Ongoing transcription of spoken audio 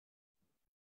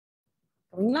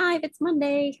Going live, it's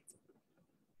Monday.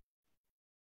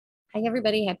 Hi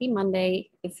everybody, happy Monday.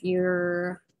 If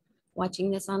you're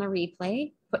watching this on a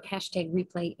replay, put hashtag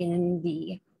replay in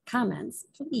the comments,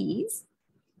 please.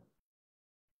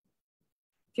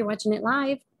 If you're watching it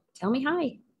live, tell me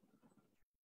hi.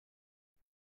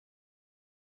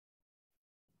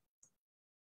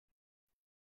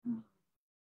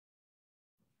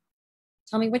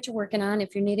 Tell me what you're working on,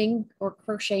 if you're knitting or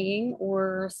crocheting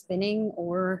or spinning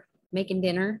or making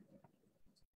dinner.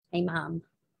 Hey, Mom.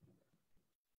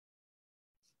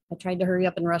 I tried to hurry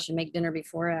up and rush and make dinner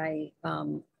before I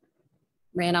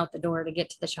ran out the door to get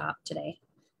to the shop today.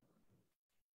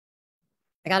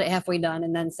 I got it halfway done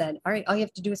and then said, all right, all you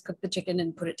have to do is cook the chicken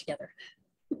and put it together.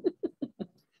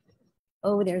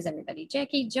 Oh, there's everybody.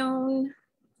 Jackie, Joan,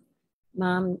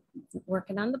 Mom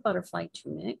working on the butterfly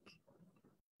tunic.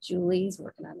 Julie's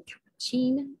working on the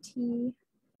cappuccino tea.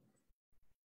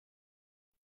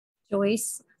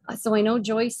 Joyce. So I know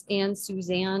Joyce and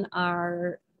Suzanne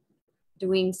are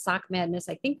doing Sock Madness.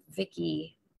 I think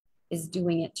Vicki is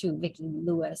doing it too, Vicki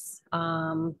Lewis.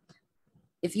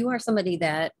 If you are somebody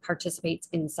that participates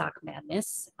in Sock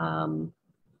Madness,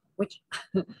 which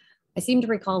I seem to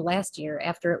recall last year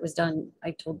after it was done,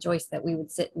 I told Joyce that we would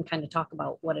sit and kind of talk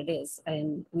about what it is,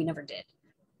 and we never did,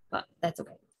 but that's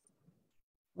okay.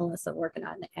 Melissa working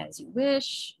on As You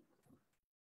Wish.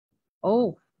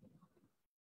 Oh,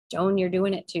 Joan, you're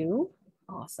doing it too.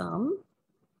 Awesome.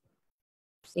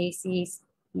 Stacy's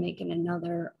making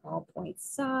another all points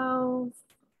south.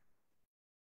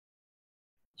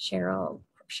 Cheryl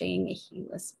crocheting a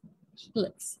helix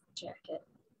jacket.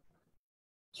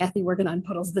 Kathy working on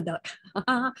Puddles the duck.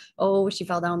 Oh, she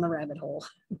fell down the rabbit hole.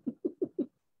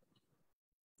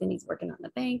 Denny's working on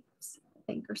the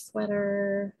banker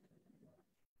sweater.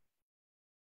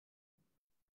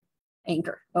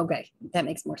 Anchor. Okay, that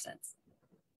makes more sense.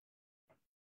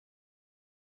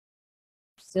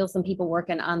 Still some people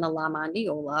working on the La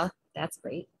Mandiola. That's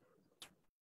great.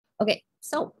 Okay,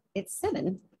 so it's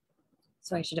 7,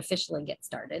 so I should officially get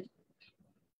started.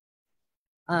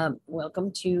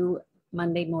 Welcome to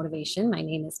Monday Motivation. My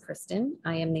name is Kristen.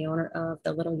 I am the owner of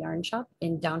the Little Yarn Shop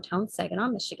in downtown Saginaw,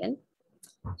 Michigan.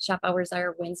 Shop hours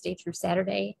are Wednesday through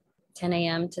Saturday, 10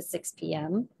 a.m. to 6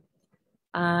 p.m.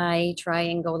 I try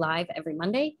and go live every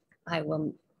Monday. I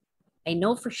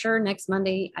know for sure next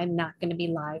Monday I'm not going to be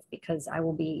live because I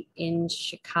will be in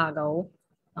Chicago.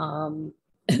 I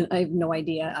have no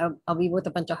idea. I'll be with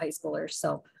a bunch of high schoolers,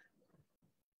 so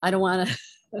I don't want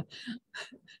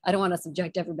to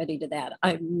subject everybody to that.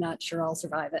 I'm not sure I'll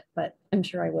survive it, but I'm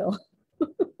sure I will.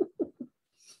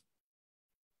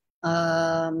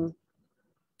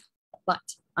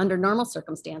 But under normal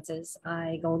circumstances,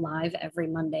 I go live every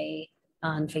Monday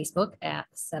on Facebook at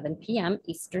 7 p.m.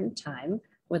 Eastern Time.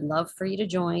 Would love for you to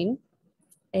join.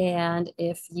 And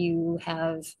if you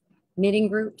have knitting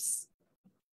groups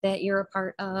that you're a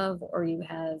part of, or you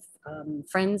have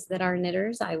friends that are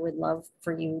knitters, I would love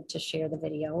for you to share the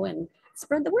video and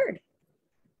spread the word.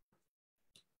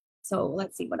 So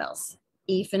let's see what else.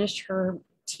 E finished her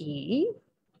tea.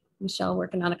 Michelle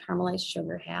working on a caramelized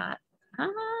sugar hat.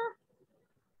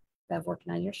 Bev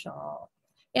working on your shawl.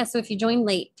 Yeah, so if you join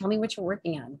late, tell me what you're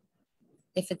working on.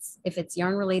 If it's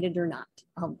yarn related or not,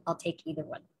 I'll take either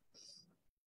one.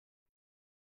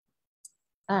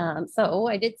 So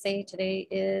I did say today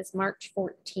is March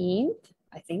 14th,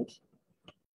 I think.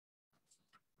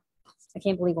 I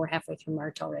can't believe we're halfway through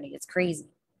March already. It's crazy.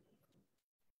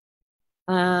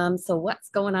 So what's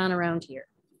going on around here?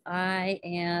 While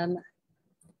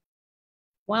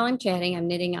I'm chatting, I'm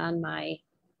knitting on my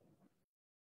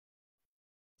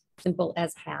Simple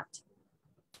as hat.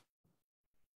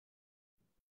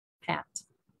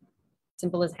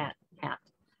 Simple as hat.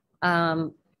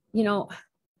 You know,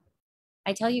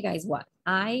 I tell you guys what,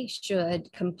 I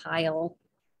should compile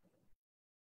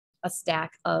a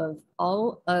stack of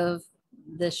all of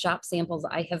the shop samples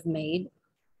I have made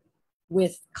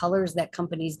with colors that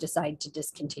companies decide to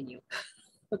discontinue.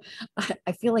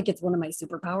 I feel like it's one of my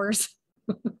superpowers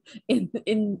in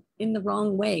the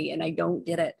wrong way, and I don't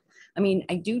get it. I mean,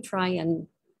 I try and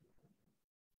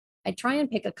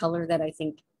pick a color that I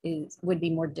think would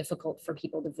be more difficult for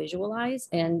people to visualize,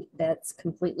 and that's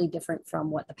completely different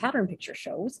from what the pattern picture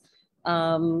shows.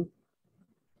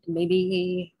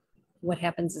 Maybe what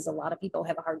happens is a lot of people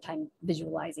have a hard time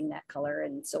visualizing that color,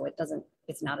 and so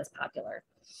it's not as popular.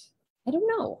 I don't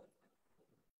know.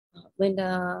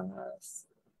 Linda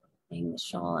hanging the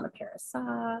shawl on a pair of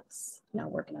socks, now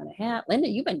working on a hat. Linda,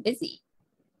 you've been busy.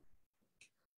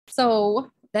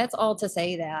 So that's all to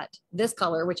say that this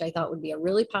color, which I thought would be a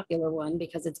really popular one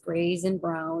because it's grays and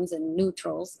browns and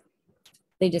neutrals,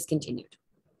 they discontinued.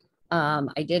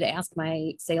 I did ask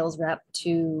my sales rep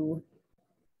to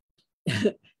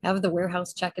have the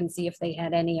warehouse check and see if they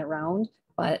had any around,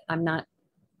 but I'm not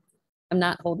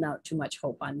holding out too much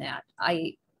hope on that.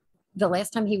 The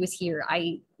last time he was here,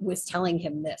 I was telling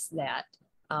him that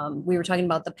we were talking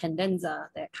about the pendenza,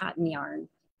 that cotton yarn,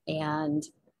 and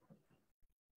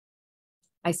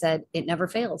I said, it never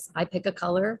fails. I pick a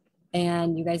color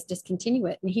and you guys discontinue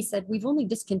it. And he said, we've only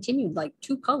discontinued like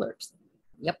 2 colors.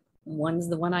 Yep, one's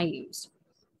the one I used.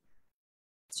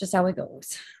 It's just how it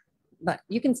goes. But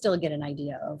you can still get an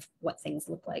idea of what things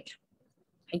look like.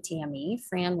 Hi, Tammy.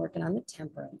 Fran working on the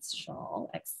temperance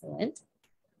shawl. Excellent.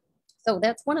 So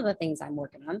that's one of the things I'm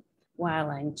working on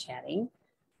while I'm chatting.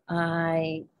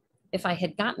 If I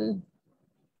had gotten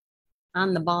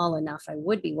on the ball enough, I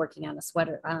would be working on a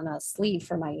sweater, on a sleeve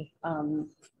for my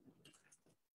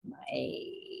my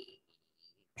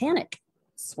panic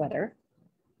sweater.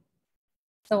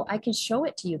 So I can show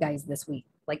it to you guys this week.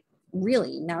 Like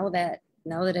really, now that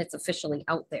it's officially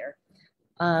out there.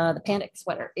 The panic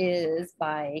sweater is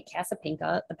by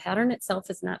Casapinka. The pattern itself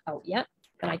is not out yet,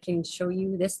 but I can show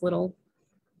you this little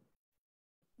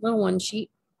one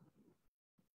sheet.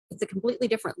 It's a completely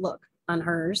different look on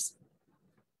hers,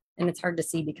 and it's hard to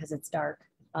see because it's dark.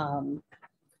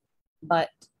 But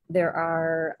there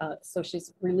are, so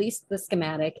she's released the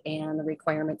schematic and the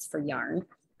requirements for yarn.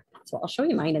 So I'll show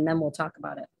you mine and then we'll talk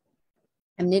about it.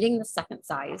 I'm knitting the second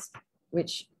size,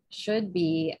 which should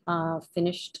be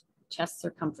finished chest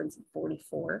circumference of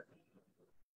 44.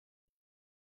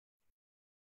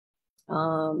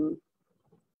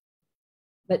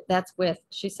 But that's with,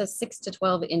 she says 6 to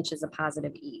 12 inches of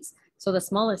positive ease. So the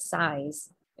smallest size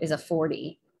is a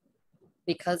 40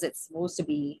 because it's supposed to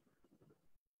be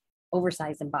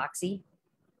oversized and boxy,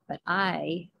 but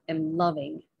I am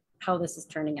loving how this is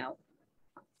turning out.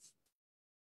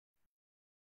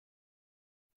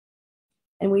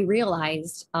 And we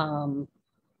realized, oh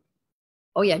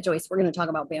yeah, Joyce, we're going to talk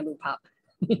about bamboo pop.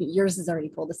 Yours is already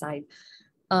pulled aside.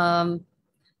 I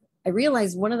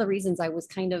realized one of the reasons I was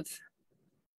kind of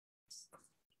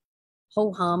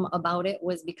ho-hum about it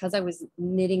was because I was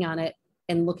knitting on it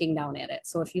and looking down at it.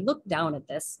 So if you look down at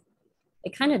this,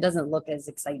 it kind of doesn't look as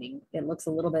exciting. It looks a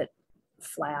little bit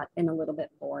flat and a little bit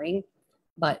boring.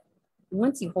 But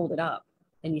once you hold it up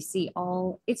and you see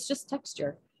it's just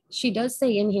texture. She does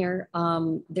say in here,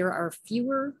 there are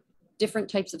fewer different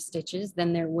types of stitches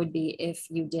than there would be if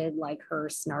you did like her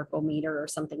snarkometer or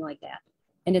something like that.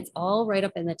 And it's all right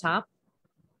up in the top.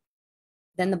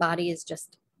 Then the body is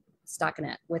just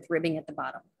stockinette with ribbing at the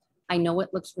bottom. I know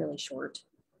it looks really short.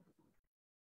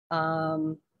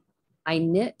 I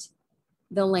knit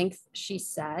the length she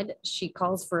said. She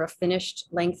calls for a finished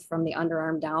length from the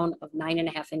underarm down of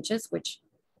 9.5 inches, which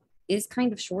is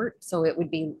kind of short. So it would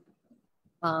be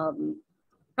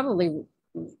probably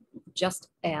just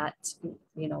at,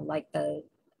 like the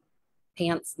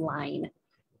pants line.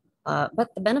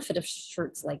 But the benefit of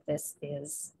shirts like this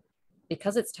is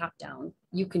because it's top down,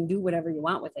 you can do whatever you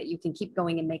want with it. You can keep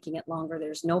going and making it longer.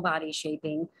 There's no body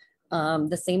shaping.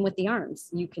 The same with the arms.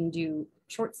 You can do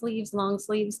short sleeves, long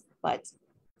sleeves, but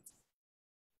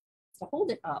to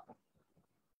hold it up,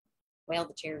 well,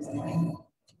 the chair's in the way.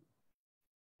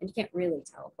 And you can't really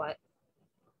tell, but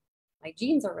my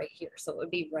jeans are right here, so it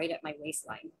would be right at my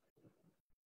waistline.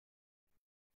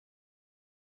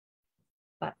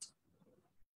 But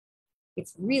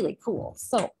it's really cool.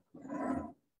 So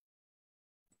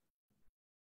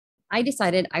I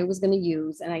decided I was going to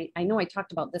use, and I know I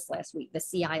talked about this last week, the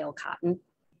CIO cotton.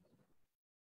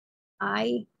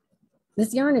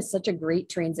 This yarn is such a great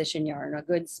transition yarn, a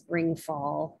good spring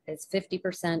fall. It's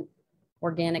 50%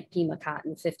 organic Pima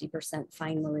cotton, 50%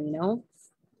 fine merino.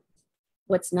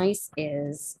 What's nice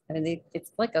is,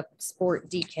 it's like a sport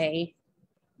DK,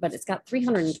 but it's got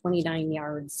 329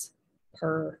 yards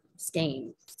per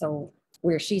skein. So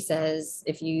where she says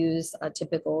if you use a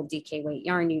typical DK weight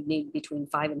yarn, you'd need between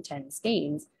 5 and 10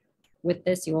 skeins. With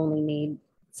this, you only need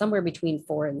somewhere between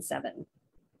 4 and 7.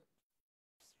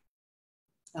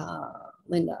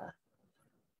 Linda,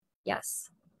 yes.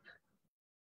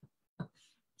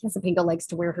 Casapinka likes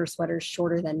to wear her sweaters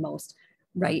shorter than most.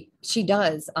 Right, she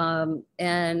does.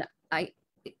 And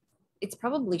it's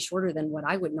probably shorter than what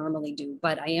I would normally do,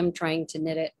 but I am trying to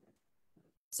knit it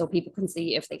so people can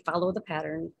see if they follow the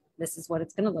pattern, this is what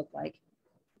it's going to look like.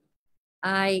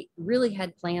 I really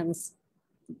had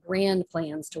grand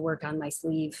plans to work on my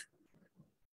sleeves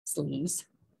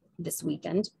this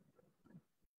weekend,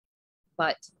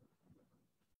 but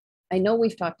I know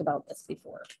we've talked about this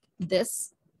before.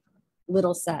 This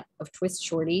little set of twist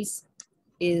shorties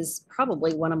is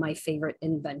probably one of my favorite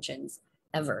inventions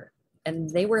ever. And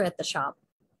they were at the shop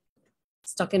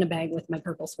stuck in a bag with my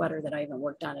purple sweater that I haven't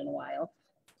worked on in a while.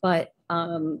 But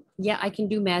yeah, I can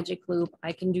do magic loop.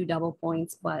 I can do double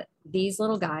points, but these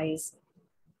little guys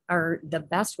are the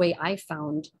best way I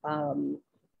found.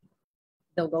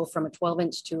 They'll go from a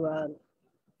 12-inch to a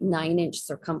 9-inch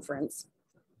circumference.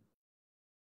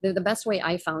 They're the best way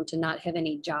I found to not have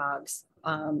any jogs.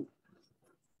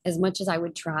 As much as I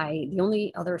would try, the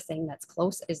only other thing that's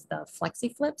close is the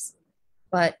flexi flips,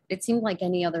 but it seemed like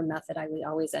any other method, I would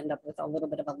always end up with a little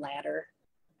bit of a ladder.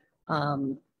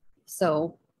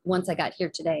 So once I got here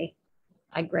today,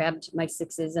 I grabbed my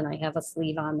 6s and I have a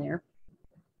sleeve on there.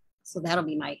 So that'll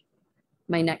be my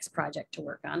next project to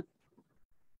work on.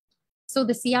 So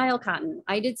the sea isle cotton,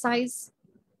 I did size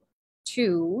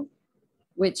 2,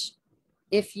 which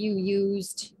if you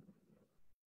used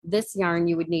this yarn,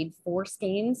 you would need 4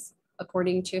 skeins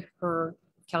according to her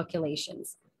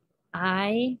calculations.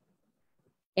 I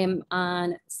am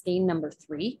on skein number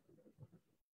 3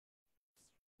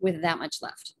 with that much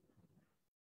left.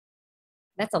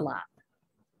 That's a lot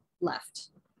left.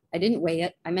 I didn't weigh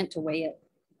it. I meant to weigh it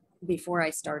before I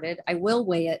started. I will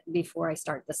weigh it before I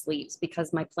start the sleeves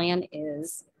because my plan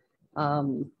is,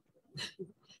 Diane,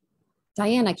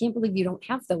 I can't believe you don't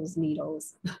have those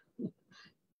needles.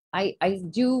 I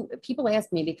do, people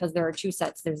ask me because there are 2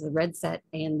 sets. There's the red set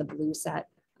and the blue set.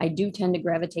 I do tend to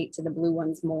gravitate to the blue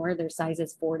ones more. They're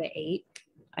sizes 4 to 8.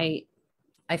 I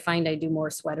find I do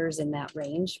more sweaters in that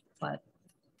range, but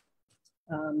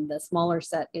the smaller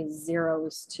set is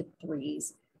 0s to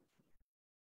 3s.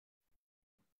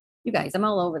 You guys, I'm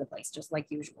all over the place, just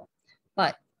like usual.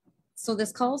 But so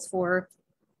this calls for,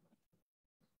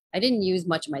 I didn't use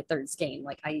much of my 3rd skein.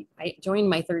 Like I joined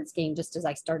my 3rd skein just as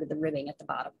I started the ribbing at the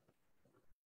bottom.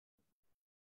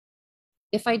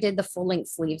 If I did the full length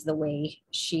sleeves the way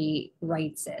she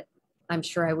writes it, I'm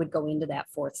sure I would go into that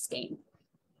 4th skein.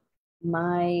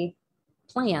 My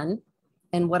plan,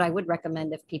 and what I would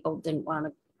recommend if people didn't want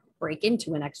to break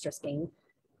into an extra skein,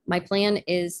 my plan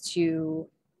is to,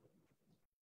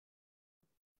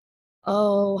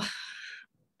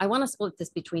 I want to split this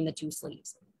between the 2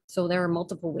 sleeves. So there are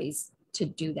multiple ways to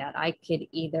do that. I could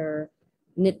either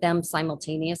knit them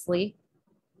simultaneously,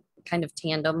 kind of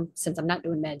tandem, since I'm not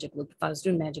doing magic loop. If I was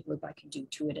doing magic loop, I could do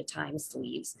 2 at a time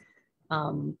sleeves.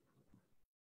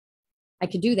 I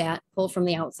could do that, pull from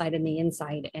the outside and the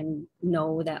inside and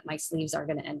know that my sleeves are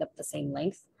going to end up the same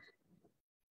length.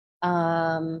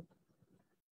 I'm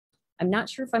not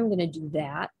sure if I'm going to do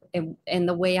that. And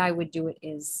the way I would do it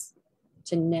is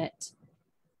to knit.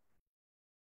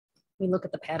 Let me look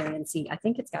at the pattern and see. I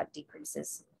think it's got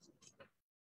decreases.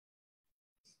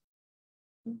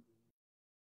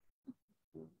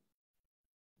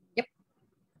 Yep.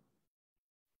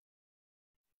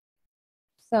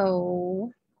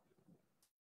 So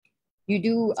you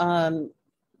do,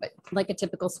 like a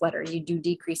typical sweater, you do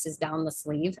decreases down the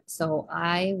sleeve. So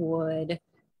I would,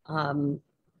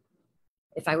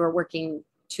 if I were working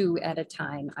 2 at a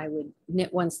time, I would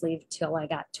knit one sleeve till I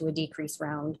got to a decrease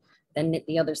round, then knit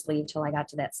the other sleeve till I got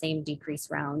to that same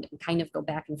decrease round and kind of go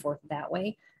back and forth that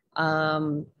way.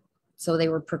 So they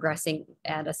were progressing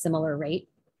at a similar rate.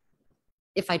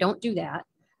 If I don't do that,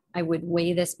 I would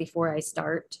weigh this before I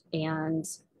start. And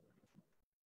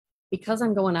because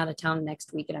I'm going out of town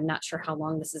next week and I'm not sure how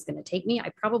long this is going to take me, I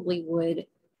probably would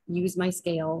use my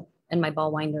scale and my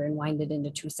ball winder and wind it into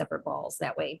 2 separate balls.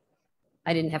 That way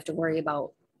I didn't have to worry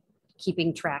about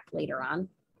keeping track later on.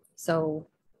 So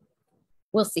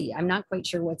we'll see. I'm not quite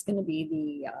sure what's going to be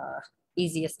the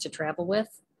easiest to travel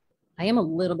with. I am a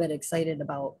little bit excited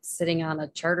about sitting on a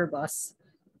charter bus.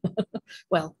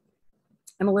 Well,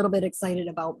 I'm a little bit excited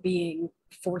about being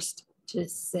forced to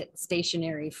sit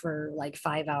stationary for like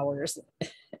 5 hours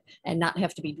and not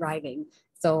have to be driving.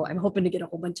 So I'm hoping to get a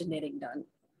whole bunch of knitting done.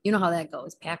 You know how that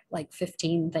goes. Pack like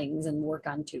 15 things and work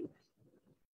on 2.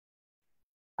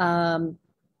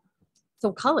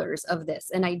 So colors of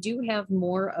this, and I do have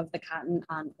more of the cotton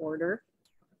on order.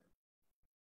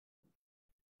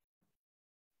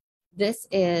 This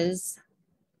is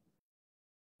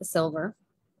the silver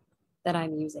that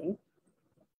I'm using.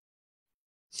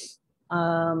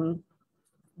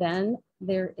 Then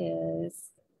there is,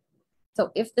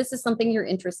 so if this is something you're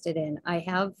interested in, I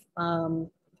have,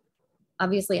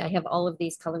 obviously I have all of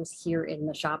these colors here in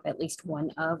the shop, at least one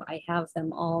of, I have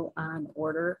them all on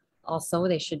order. Also,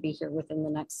 they should be here within the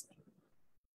next,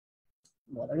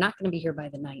 well, they're not going to be here by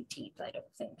the 19th, I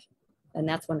don't think. And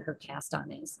that's when her cast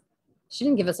on is. She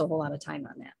didn't give us a whole lot of time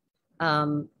on that.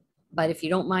 But if you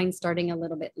don't mind starting a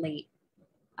little bit late,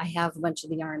 I have a bunch of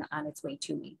the yarn on its way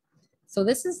to me. So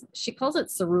this is, she calls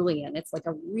it cerulean. It's like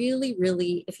a really,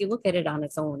 really, if you look at it on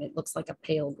its own, it looks like a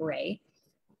pale gray.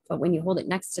 But when you hold it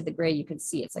next to the gray, you can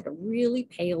see it's like a really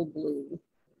pale blue.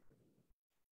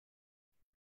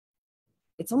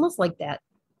 It's almost like that,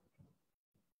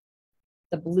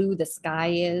 the blue the sky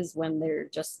is when they're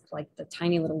just like the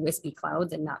tiny little wispy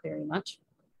clouds and not very much.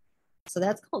 So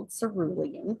that's called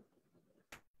cerulean.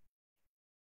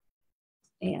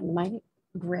 And my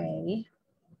gray,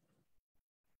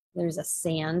 there's a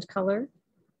sand color,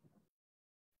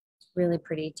 really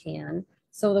pretty tan.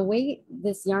 So the way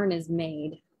this yarn is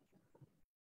made,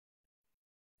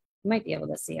 you might be able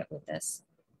to see it with this.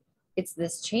 It's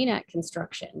this chainette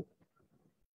construction.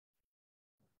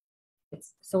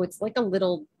 It's like a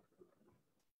little,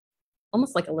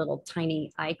 almost like a little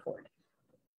tiny I-cord,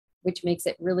 which makes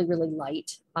it really, really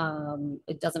light.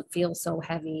 It doesn't feel so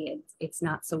heavy. It's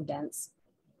not so dense,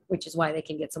 which is why they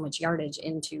can get so much yardage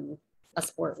into a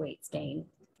sport weight skein.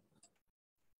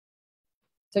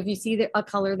 So if you see a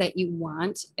color that you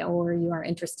want, or you are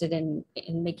interested in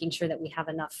making sure that we have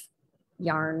enough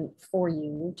yarn for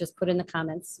you, just put in the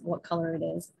comments what color it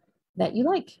is that you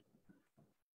like.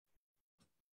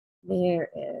 There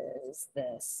is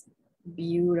this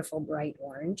beautiful bright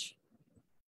orange.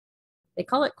 They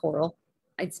call it coral.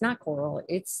 It's not coral,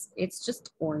 it's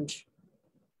just orange.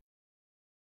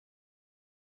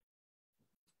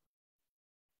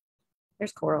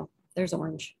 There's coral, there's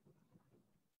orange.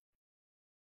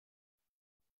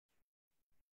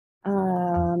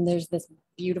 There's this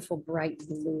beautiful bright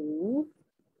blue.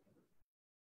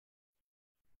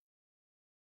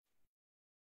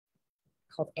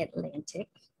 Called Atlantic.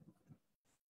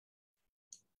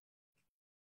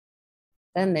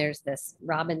 Then there's this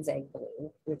robin's egg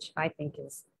blue, which I think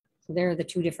is, so there are the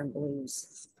two different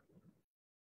blues.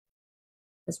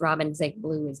 This robin's egg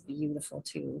blue is beautiful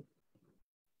too.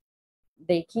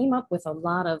 They came up with a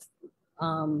lot of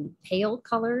pale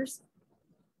colors,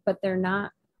 but they're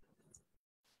not,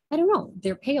 I don't know,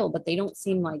 they're pale, but they don't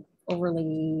seem like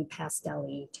overly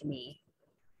pastel-y to me.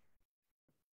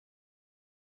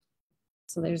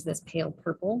 So there's this pale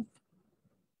purple.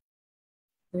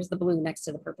 There's the blue next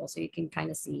to the purple, so you can kind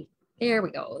of see. There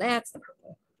we go, that's the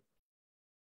purple.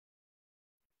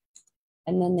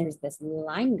 And then there's this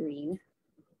lime green.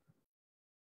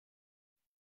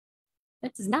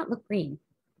 That does not look green.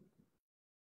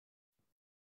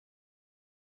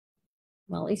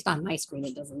 Well, at least on my screen,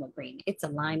 it doesn't look green. It's a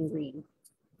lime green.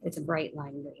 It's a bright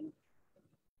lime green.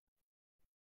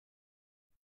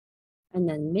 And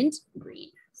then mint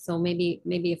green. So maybe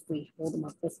if we hold them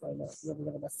up this way, you'll be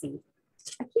able to see.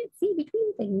 I can't see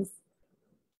between things.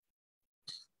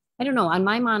 I don't know. On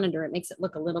my monitor, it makes it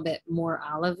look a little bit more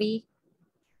olivey.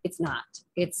 It's not.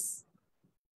 It's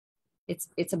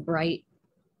a bright,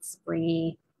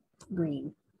 springy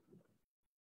green.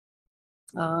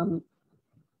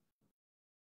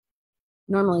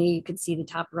 Normally, you could see the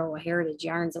top row of Heritage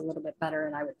Yarns a little bit better,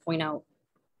 and I would point out,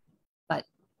 but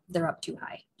they're up too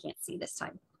high. Can't see this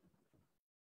time.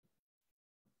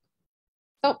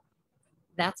 So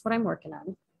that's what I'm working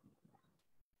on.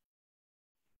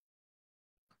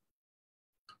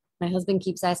 My husband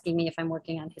keeps asking me if I'm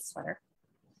working on his sweater.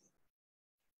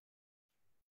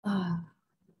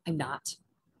 I'm not.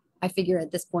 I figure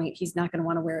at this point, he's not going to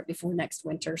want to wear it before next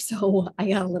winter. So I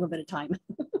got a little bit of time.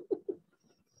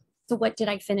 So what did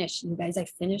I finish? You guys, I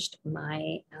finished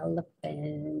my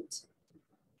elephant.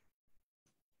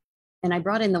 And I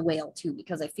brought in the whale too,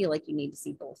 because I feel like you need to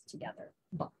see both together.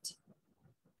 But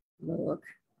look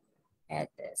at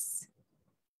this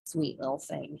sweet little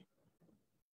thing.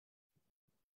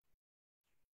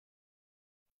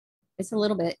 It's a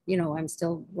little bit, you know, I'm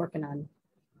still working on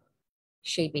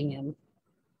shaping him.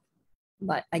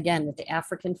 But again, with the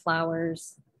African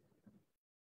flowers,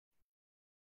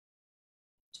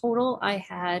 total, I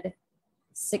had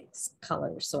 6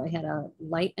 colors. So I had a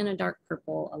light and a dark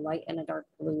purple, a light and a dark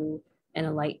blue, and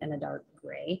a light and a dark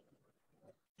gray.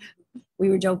 We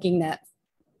were joking that,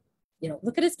 you know,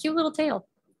 look at his cute little tail.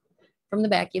 From the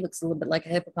back, he looks a little bit like a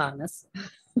hippopotamus.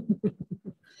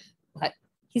 But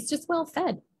he's just well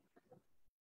fed.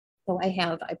 So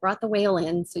I brought the whale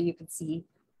in so you could see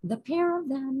the pair of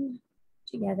them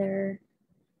together.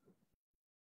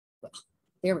 Well,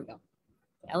 there we go.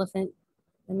 The elephant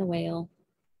and the whale.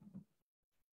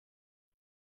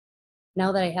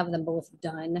 Now that I have them both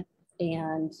done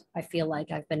and I feel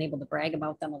like I've been able to brag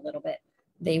about them a little bit,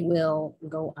 they will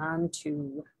go on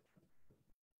to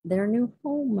their new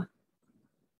home.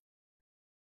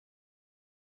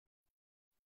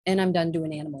 And I'm done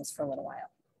doing animals for a little while.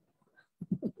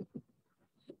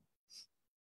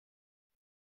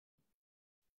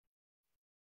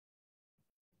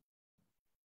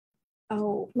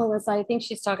 Oh, Melissa, I think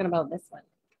she's talking about this one.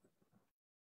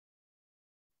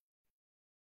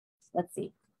 Let's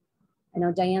see. I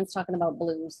know Diane's talking about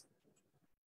blues.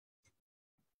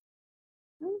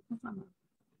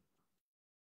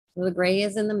 So the gray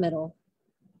is in the middle.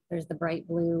 There's the bright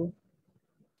blue.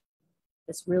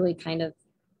 This really kind of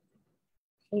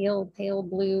pale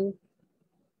blue.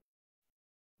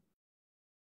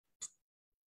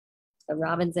 The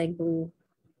robin's egg blue.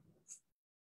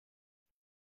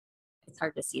 It's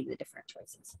hard to see the different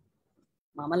choices.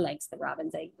 Mama likes the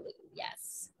robin's egg blue,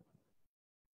 yes.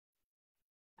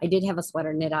 I did have a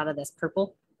sweater knit out of this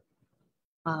purple,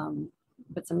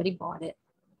 but somebody bought it,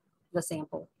 the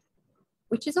sample,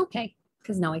 which is okay,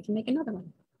 because now I can make another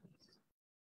one.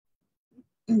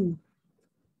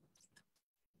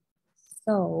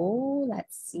 So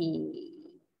let's see.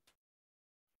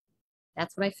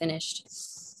 That's what I finished.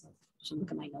 Should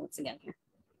look at my notes again here.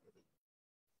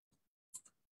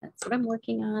 That's what I'm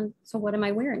working on. So what am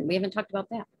I wearing? We haven't talked about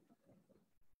that.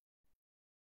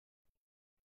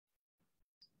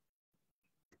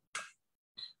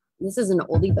 This is an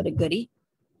oldie but a goodie.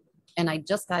 And I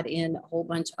just got in a whole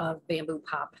bunch of bamboo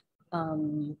pop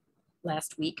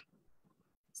last week.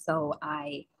 So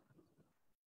I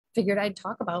figured I'd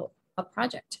talk about a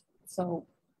project. So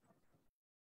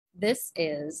this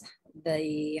is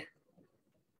the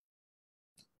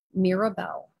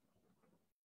Mirabelle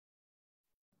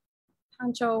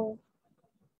poncho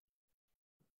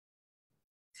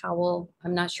cowl.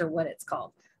 I'm not sure what it's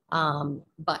called,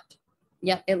 but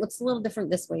yeah, it looks a little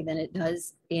different this way than it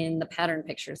does in the pattern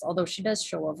pictures, although she does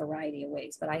show a variety of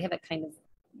ways, but I have it kind of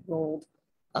rolled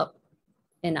up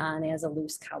and on as a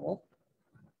loose cowl.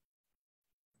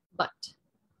 But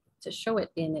to show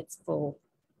it in its full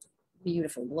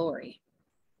beautiful glory,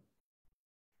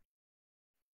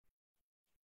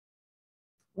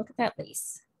 look at that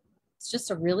lace. It's just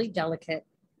a really delicate,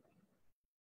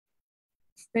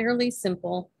 fairly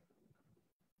simple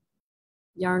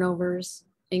yarn overs,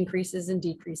 increases and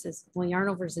decreases. Well, yarn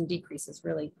overs and decreases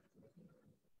really.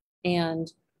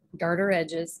 And garter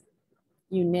edges.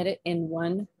 You knit it in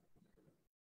one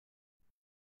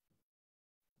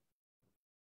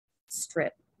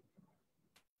strip.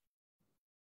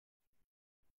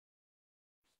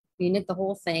 You knit the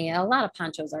whole thing. And a lot of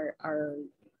ponchos are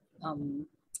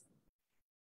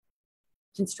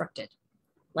constructed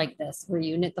like this, where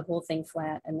you knit the whole thing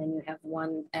flat and then you have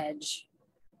one edge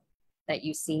that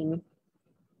you seam.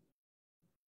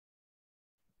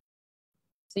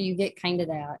 So you get kind of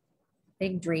that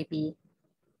big drapey.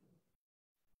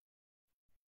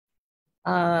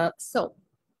 So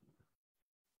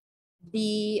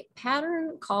the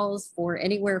pattern calls for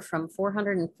anywhere from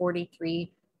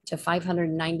 443 to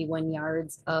 591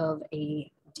 yards of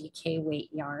a DK weight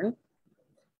yarn.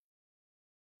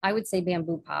 I would say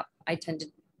bamboo pop. I tend to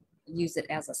use it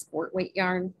as a sport weight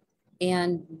yarn.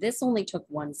 And this only took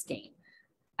one skein.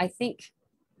 I think,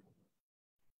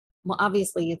 well,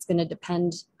 obviously it's going to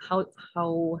depend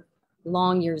how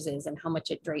long yours is and how much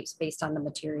it drapes based on the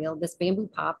material. This bamboo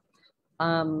pop,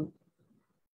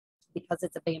 because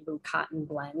it's a bamboo cotton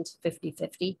blend,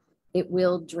 50-50, it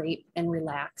will drape and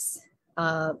relax.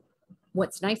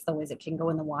 What's nice though is it can go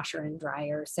in the washer and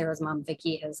dryer. Sarah's mom,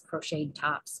 Vicky, has crocheted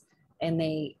tops and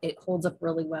it holds up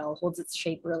really well, holds its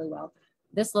shape really well.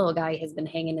 This little guy has been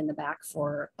hanging in the back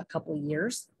for a couple of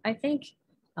years, I think.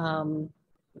 The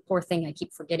poor thing, I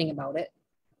keep forgetting about it.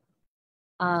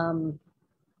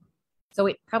 So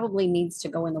it probably needs to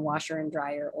go in the washer and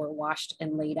dryer or washed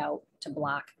and laid out to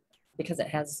block because it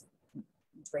has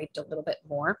draped a little bit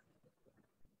more.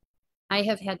 I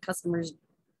have had customers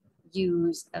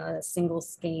use a single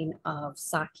skein of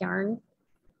sock yarn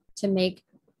to make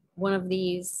one of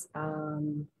these.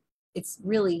 It's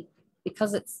really,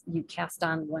 because you cast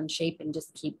on one shape and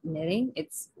just keep knitting,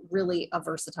 it's really a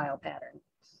versatile pattern.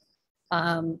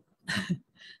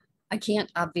 I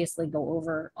can't obviously go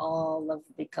over all of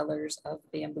the colors of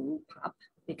bamboo pop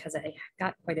because I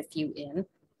got quite a few in.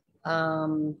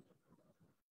 I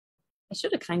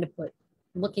should have kind of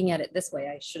looking at it this way,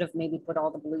 I should have maybe put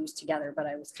all the blues together, but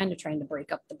I was kind of trying to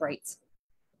break up the brights.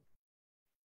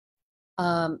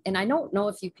 And I don't know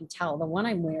if you can tell, the one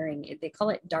I'm wearing, they call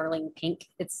it Darling Pink.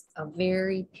 It's a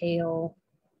very pale,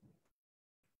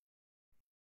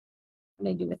 what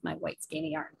do I do with my white skein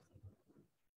yarn?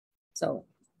 So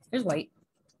here's white.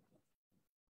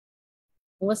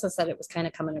 Melissa said it was kind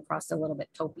of coming across a little bit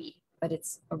taupey, but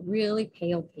it's a really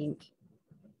pale pink.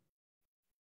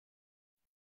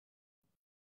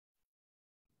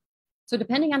 So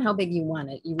depending on how big you want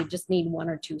it, you would just need one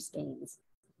or two skeins.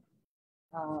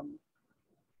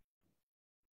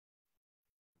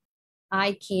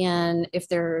 I can,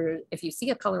 if you see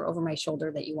a color over my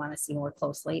shoulder that you want to see more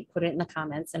closely, put it in the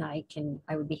comments and I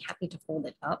would be happy to fold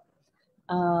it up.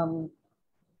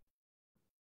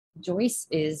 Joyce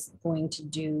is going to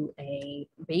do a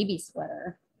baby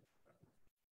sweater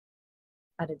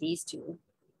out of these two,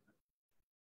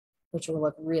 which will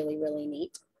look really, really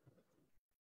neat.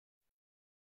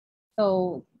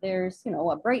 So there's, you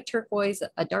know, a bright turquoise,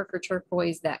 a darker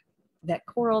turquoise, that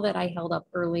coral that I held up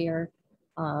earlier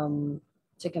to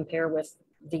compare with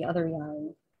the other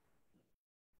yarn.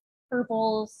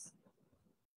 Purples,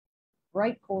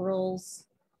 bright corals,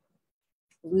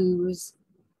 blues,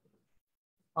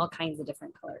 all kinds of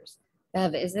different colors.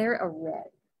 Bev, is there a red?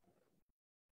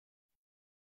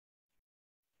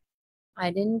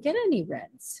 I didn't get any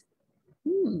reds.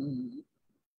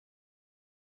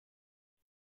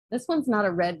 This one's not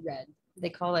a red. They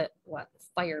call it what?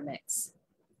 Fire mix.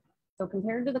 So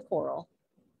compared to the coral,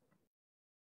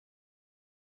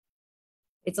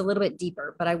 it's a little bit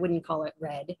deeper, but I wouldn't call it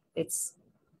red. It's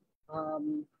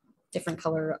different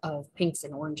color of pinks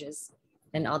and oranges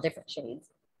and all different shades.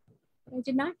 But I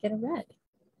did not get a red.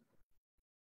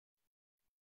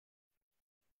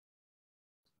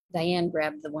 Diane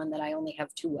grabbed the one that I only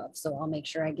have two of, so I'll make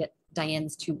sure I get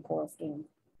Diane's two coral skein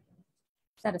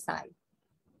set aside.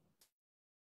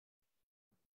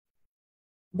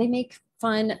 They make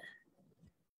fun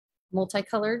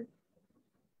multicolored,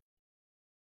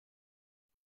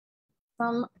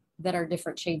 some that are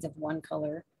different shades of one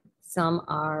color. Some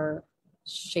are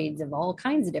shades of all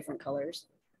kinds of different colors.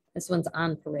 This one's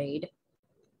on parade.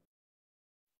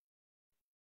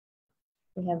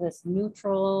 We have this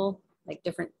neutral, like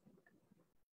different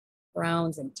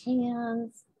browns and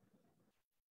tans.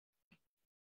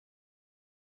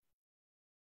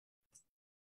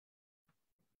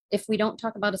 If we don't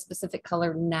talk about a specific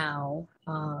color now,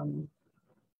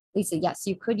 Lisa, yes,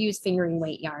 you could use fingering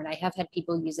weight yarn. I have had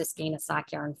people use a skein of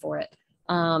sock yarn for it.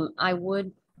 I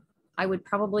would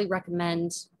probably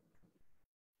recommend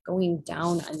going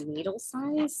down a needle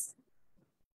size.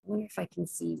 I wonder if I can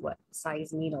see what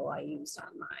size needle I used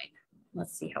on mine.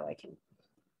 Let's see how I can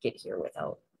get here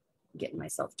without getting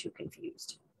myself too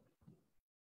confused.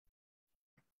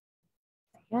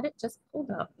 I had it just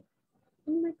pulled up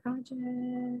in my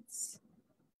projects.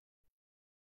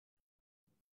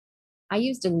 I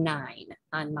used a 9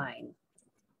 on mine.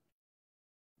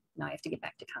 Now I have to get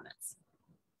back to comments.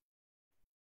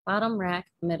 Bottom rack,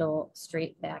 middle,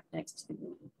 straight back next to the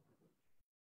beam.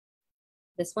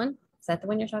 This one, is that the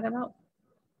one you're talking about?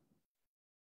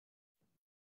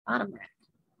 Bottom rack,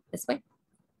 this way.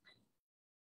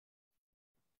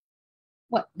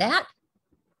 What, that?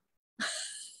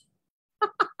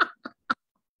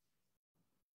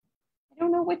 I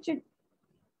don't know what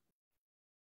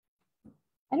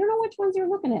I don't know which ones you're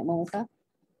looking at, Melissa.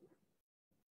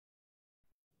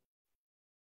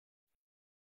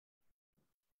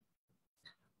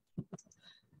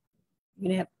 You're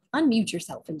gonna have to unmute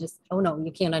yourself and just, oh no,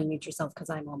 you can't unmute yourself because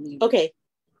I'm on mute. Okay,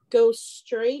 go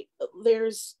straight,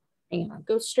 Hang on.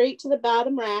 Go straight to the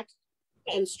bottom rack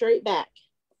and straight back,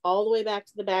 all the way back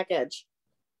to the back edge.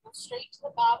 Go straight to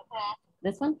the bottom rack.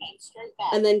 This one? And straight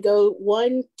back. And then go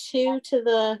 1, 2 to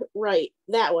the right,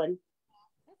 that one.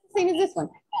 That's the same as this one.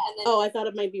 Oh, I thought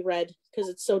it might be red because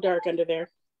it's so dark under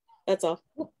there. That's all.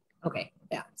 Okay,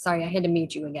 yeah, sorry, I had to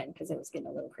mute you again because it was getting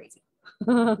a little crazy.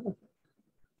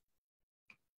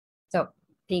 So,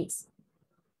 pinks.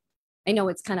 I know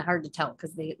it's kind of hard to tell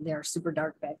because they're super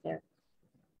dark back there.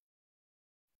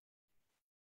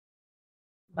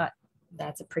 But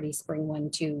that's a pretty spring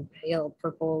one too. Pale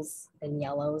purples and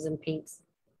yellows and pinks.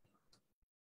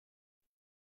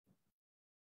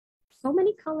 So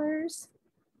many colors.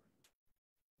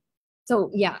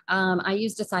 So yeah, I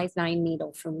used a size 9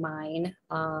 needle for mine,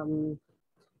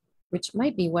 which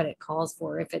might be what it calls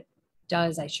for. If it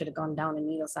does, I should have gone down a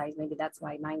needle size. Maybe that's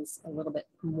why mine's a little bit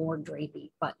more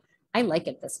drapey, but I like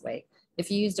it this way. If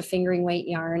you used a fingering weight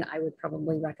yarn, I would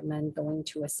probably recommend going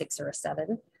to a 6 or a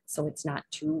 7, so it's not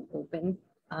too open.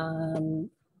 Elaine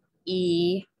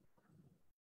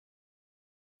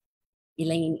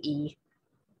E.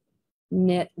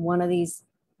 knit one of these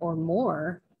or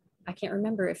more. I can't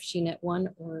remember if she knit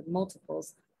one or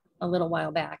multiples a little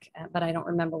while back, but I don't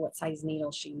remember what size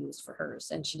needle she used for hers,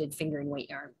 and she did fingering weight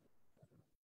yarn.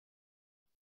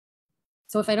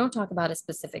 So if I don't talk about a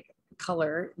specific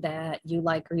color that you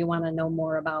like or you want to know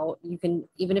more about, you can,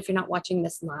 even if you're not watching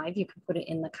this live, you can put it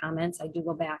in the comments. I do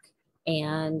go back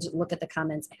and look at the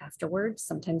comments afterwards.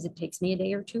 Sometimes it takes me a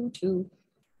day or two to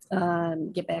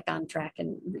get back on track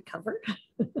and recover.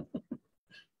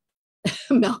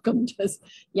 Malcolm just,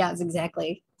 yes,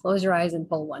 exactly. Close your eyes and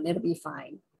pull one. It'll be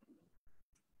fine.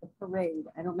 The parade.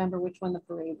 I don't remember which one the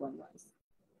parade one was.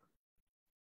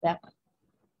 That one.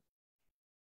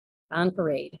 On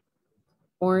parade.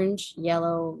 orange,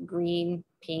 yellow, green,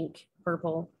 pink,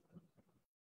 purple.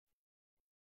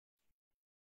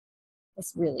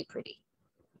 It's really pretty.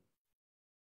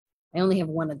 I only have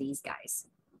one of these guys.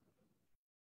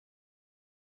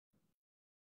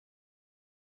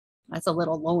 That's a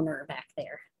little loner back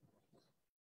there.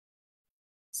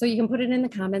 So you can put it in the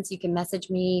comments. You can message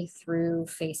me through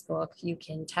Facebook. You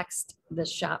can text the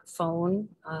shop phone.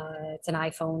 It's an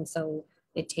iPhone, so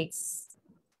it takes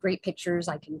great pictures.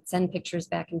 I can send pictures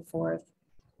back and forth.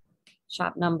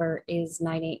 Shop number is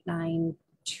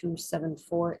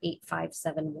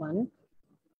 989-274-8571.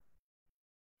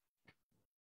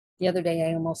 The other day,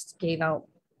 I almost gave out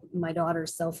my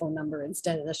daughter's cell phone number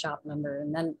instead of the shop number,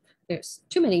 and then there's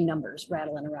too many numbers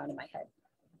rattling around in my head.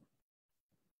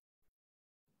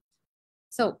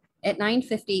 So at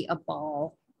 $9.50 a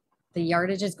ball, the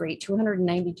yardage is great,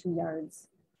 292 yards.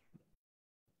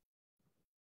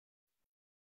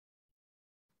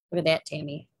 Look at that,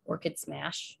 Tammy. Orchid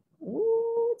Smash.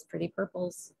 Ooh, it's pretty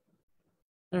purples.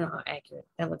 I don't know how accurate.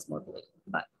 That looks more blue,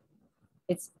 but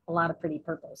it's a lot of pretty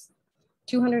purples.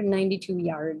 292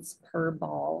 yards per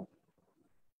ball.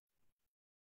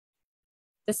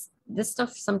 This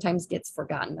stuff sometimes gets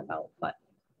forgotten about, but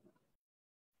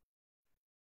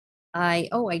I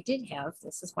did have,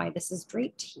 this is why this is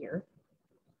draped here.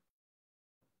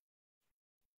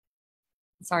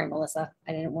 Sorry, Melissa,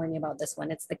 I didn't warn you about this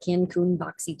one. It's the Cancun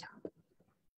boxy top.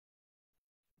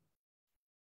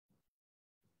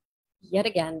 Yet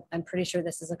again, I'm pretty sure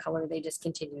this is a color they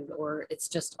discontinued, or it's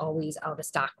just always out of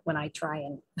stock when I try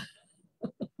and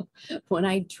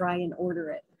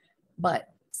order it. But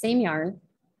same yarn,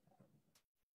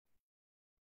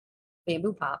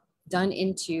 bamboo pop, done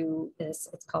into this.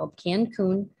 It's called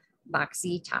Cancun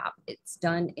boxy top. It's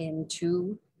done in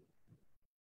two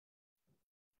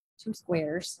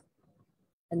squares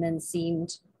and then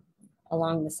seamed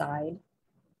along the side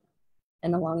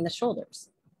and along the shoulders.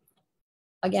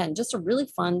 Again, just a really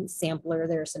fun sampler.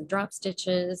 There's some drop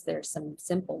stitches. There's some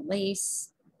simple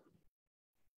lace.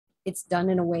 It's done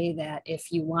in a way that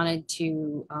if you wanted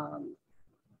to,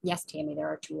 yes, Tammy, there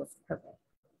are two of purple.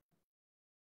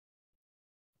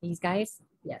 These guys,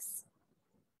 yes.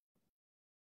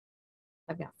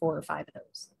 I've got 4 or 5 of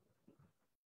those.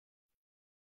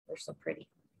 They're so pretty.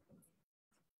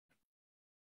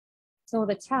 So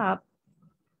the top,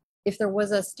 if there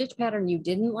was a stitch pattern you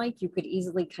didn't like, you could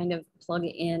easily kind of plug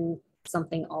in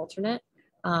something alternate.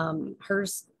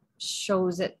 Hers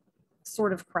shows it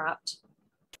sort of cropped.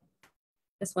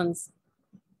 This one's,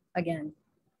 again,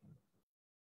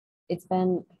 it's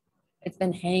been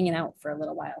hanging out for a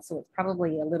little while, so it's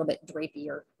probably a little bit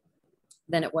drapier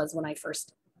than it was when I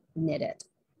first knit it.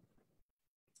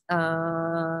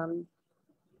 I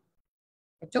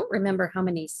don't remember how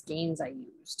many skeins I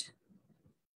used.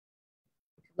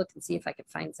 Look and see if I could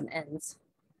find some ends.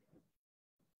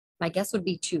 My guess would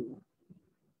be 2.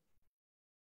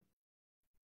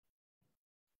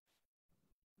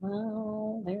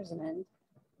 Well, there's an end.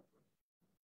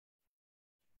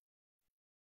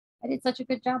 I did such a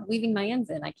good job weaving my ends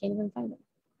in. I can't even find them.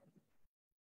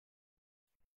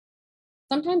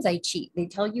 Sometimes I cheat. They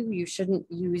tell you you shouldn't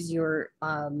use your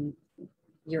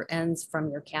ends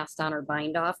from your cast on or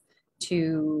bind off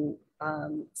to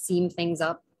seam things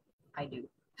up. I do.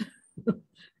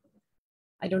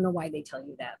 I don't know why they tell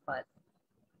you that, but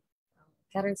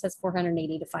pattern says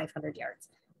 480 to 500 yards.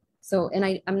 So,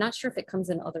 and I'm not sure if it comes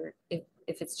in other, if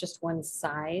it's just one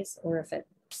size or if it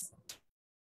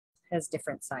has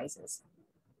different sizes.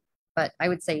 But I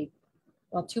would say,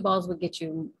 well, 2 balls would get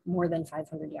you more than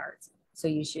 500 yards. So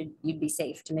you'd be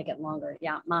safe to make it longer.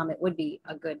 Yeah, Mom, it would be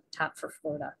a good top for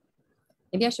Florida.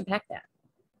 Maybe I should pack that.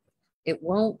 It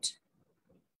won't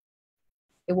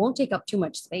take up too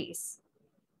much space.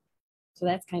 So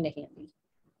that's kind of handy.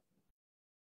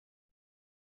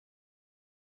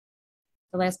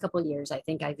 The last couple of years, I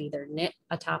think I've either knit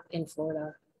a top in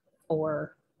Florida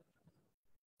or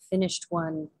finished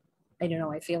one. I don't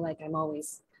know. I feel like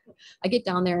I get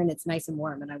down there and it's nice and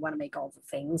warm and I want to make all the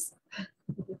things,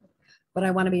 but I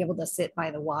want to be able to sit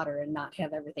by the water and not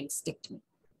have everything stick to me.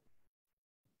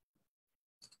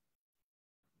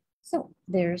 So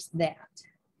there's that.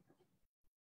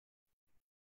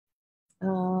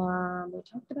 We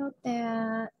talked about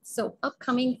that. So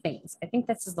upcoming things. I think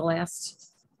this is the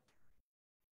last.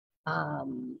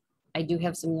 I do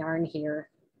have some yarn here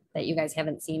that you guys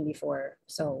haven't seen before,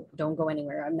 so don't go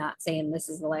anywhere. I'm not saying this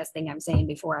is the last thing I'm saying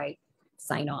before I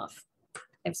sign off. I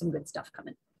have some good stuff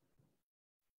coming.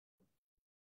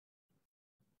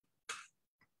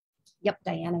 Yep,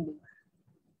 Diana.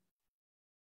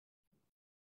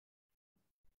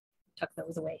 Tuck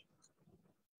those away.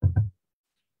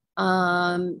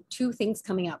 Two things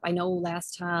coming up. I know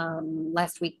last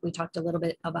week we talked a little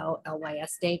bit about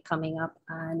LYS Day coming up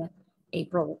on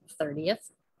April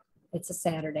 30th. It's a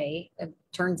Saturday. It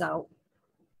turns out,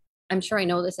 I'm sure I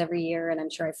know this every year and I'm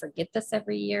sure I forget this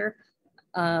every year.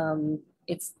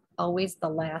 It's always the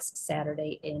last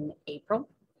Saturday in April.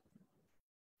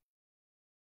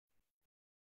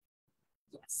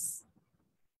 Yes.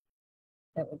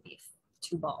 That would be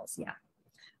 2 balls, yeah.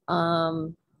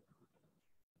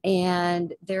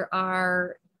 And there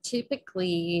are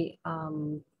typically,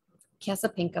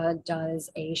 Casapinka does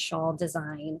a shawl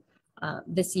design.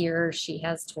 This year she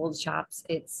has told shops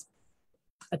it's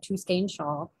a 2-skein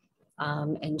shawl.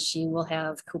 And she will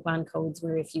have coupon codes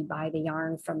where if you buy the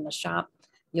yarn from the shop,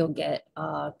 you'll get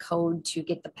a code to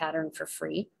get the pattern for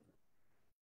free.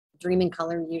 Dream in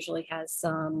Color usually has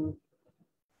some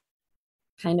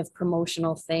kind of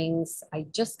promotional things. I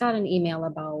just got an email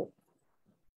about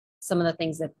some of the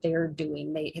things that they're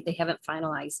doing. They haven't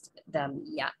finalized them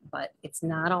yet, but it's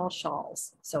not all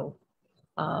shawls. So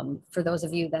for those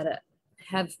of you that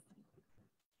have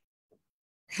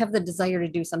the desire to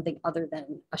do something other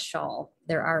than a shawl,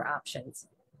 there are options.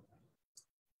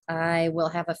 I will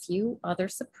have a few other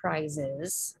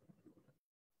surprises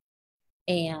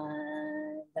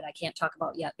and that I can't talk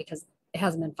about yet because it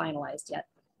hasn't been finalized yet.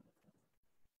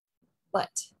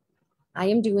 But I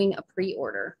am doing a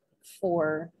pre-order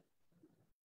for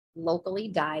locally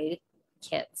dyed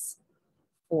kits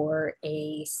for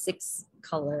a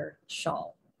 6-color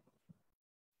shawl.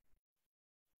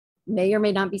 May or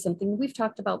may not be something we've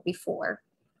talked about before,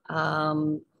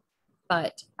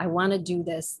 but I want to do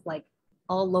this like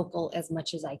all local as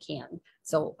much as I can.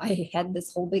 So I had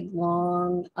this whole big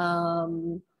long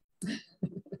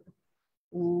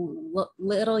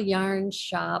Little Yarn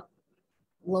Shop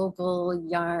local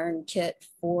yarn kit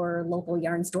for local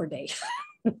yarn store day.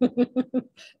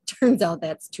 Turns out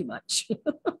that's too much.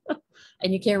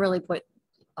 And you can't really put,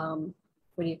 what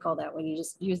do you call that? When you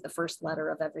just use the first letter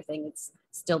of everything, it's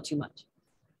still too much.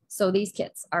 So these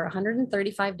kits are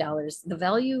 $135. The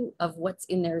value of what's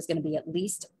in there is going to be at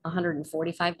least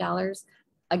 $145.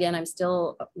 Again, I'm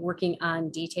still working on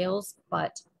details,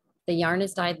 but the yarn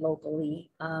is dyed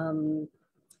locally. The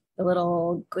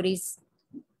little goodies,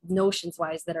 notions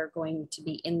wise, that are going to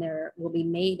be in there will be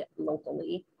made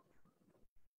locally.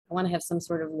 I want to have some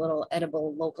sort of little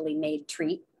edible locally made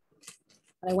treat,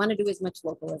 but I want to do as much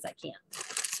local as I can.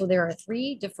 So there are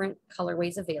 3 different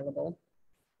colorways available.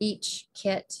 Each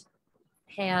kit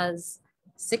has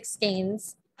 6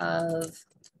 skeins of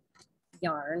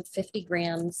yarn, 50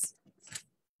 grams.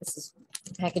 The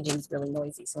packaging is really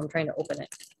noisy, so I'm trying to open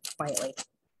it quietly.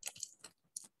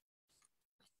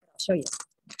 I'll show you. Just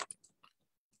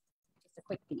a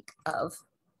quick peek of,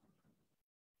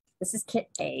 this is kit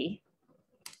A.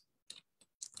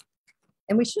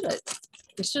 And we should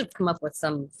have come up with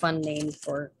some fun name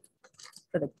for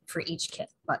each kit,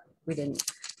 but we didn't.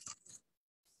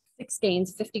 6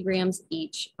 skeins, 50 grams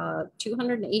each,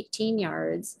 218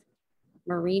 yards,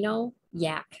 merino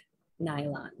yak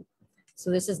nylon.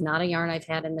 So this is not a yarn I've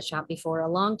had in the shop before. A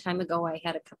long time ago, I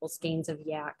had a couple skeins of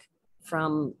yak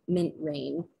from Mint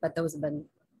Rain, but those have been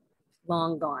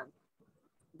long gone.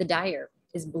 The dyer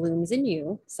is Blooms in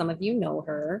You. Some of you know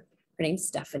her. Her name's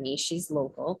Stephanie. She's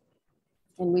local.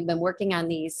 And we've been working on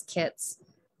these kits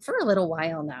for a little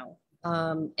while now.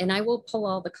 And I will pull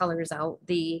all the colors out.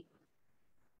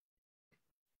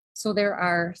 So there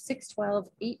are 6, 12,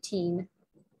 18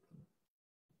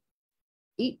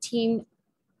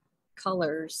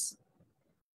 colors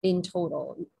in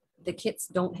total. The kits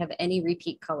don't have any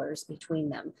repeat colors between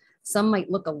them. Some might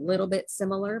look a little bit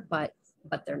similar, but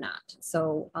they're not.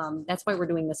 So that's why we're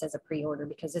doing this as a pre-order,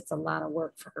 because it's a lot of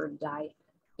work for her to dye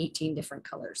 18 different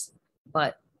colors.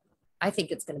 But I think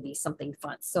it's going to be something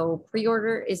fun. So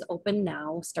pre-order is open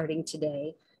now, starting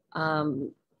today.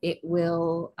 I'm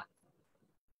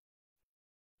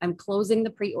closing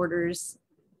the pre-orders.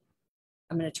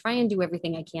 I'm going to try and do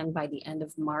everything I can by the end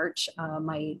of March.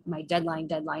 My deadline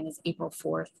is April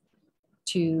 4th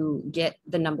to get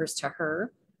the numbers to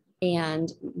her.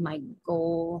 And my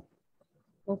goal,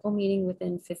 local meeting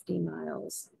within 50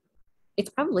 miles. It's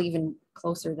probably even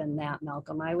closer than that,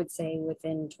 Malcolm. I would say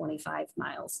within 25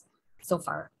 miles so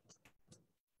far,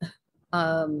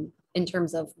 in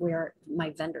terms of where my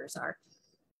vendors are.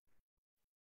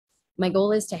 My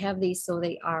goal is to have these so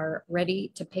they are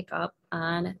ready to pick up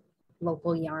on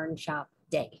Local Yarn Shop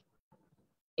Day,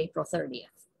 April 30th.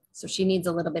 So she needs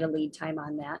a little bit of lead time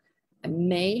on that. I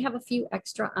may have a few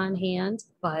extra on hand,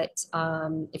 but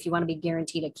if you want to be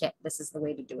guaranteed a kit, this is the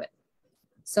way to do it.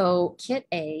 So kit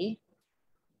A,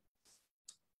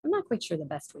 I'm not quite sure the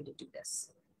best way to do this.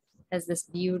 has this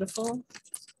beautiful,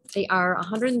 they are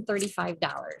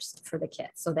 $135 for the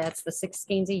kit. So that's the 6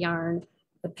 skeins of yarn,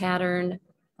 the pattern,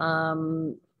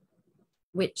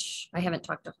 which I haven't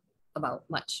talked about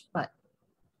much, but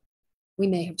we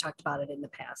may have talked about it in the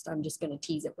past. I'm just going to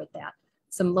tease it with that.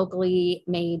 Some locally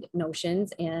made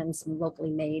notions and some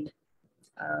locally made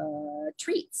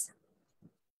treats.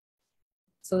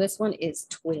 So this one is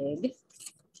twig.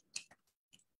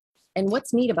 And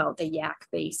what's neat about the yak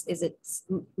base is it's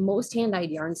most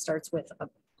hand-dyed yarn starts with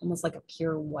almost like a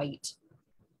pure white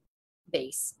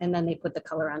base, and then they put the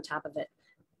color on top of it.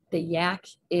 The yak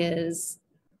is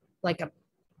like a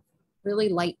really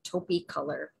light taupey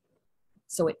color,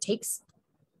 so it takes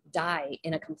dye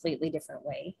in a completely different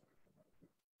way.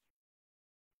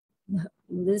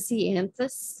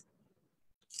 Lysianthus.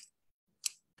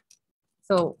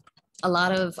 So a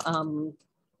lot of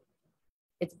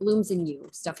it blooms in you.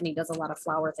 Stephanie does a lot of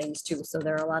flower things too, so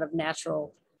there are a lot of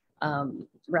natural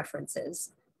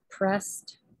references.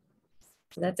 Pressed,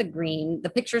 so that's a green. The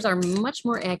pictures are much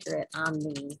more accurate on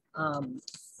the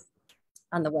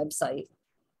website.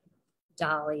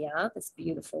 Dahlia, this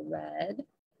beautiful red.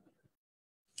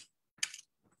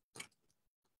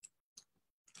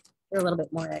 They're a little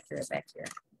bit more accurate back here.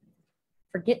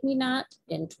 Forget-me-not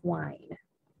and twine.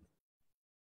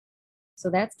 So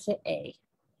that's kit A.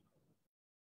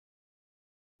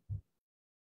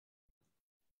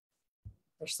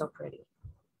 They're so pretty.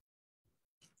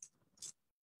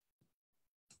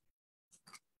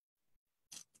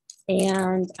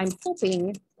 And I'm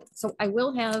hoping, so I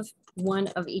will have one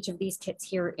of each of these kits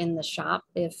here in the shop.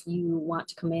 If you want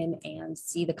to come in and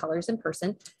see the colors in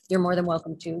person, you're more than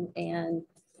welcome to. And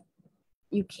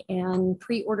you can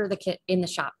pre-order the kit in the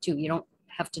shop too. You don't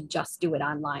have to just do it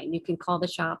online. You can call the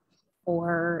shop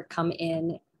or come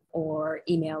in or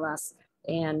email us,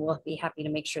 and we'll be happy to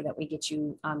make sure that we get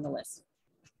you on the list.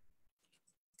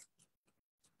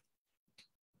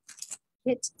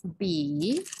 Kit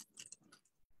B.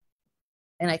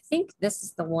 And I think this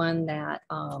is the one that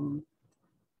the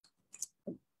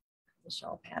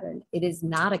shawl pattern. It is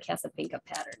not a Casapinka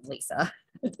pattern, Lisa.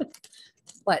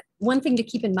 But one thing to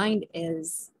keep in mind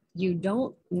is you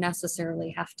don't necessarily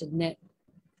have to knit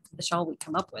the shawl we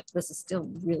come up with. This is still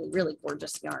really, really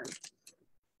gorgeous yarn.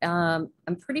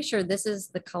 I'm pretty sure this is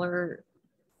the color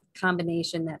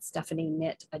combination that Stephanie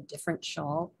knit a different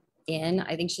shawl in.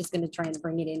 I think she's going to try and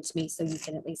bring it into me so you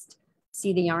can at least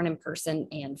see the yarn in person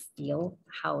and feel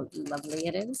how lovely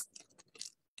it is.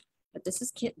 But this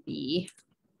is kit B.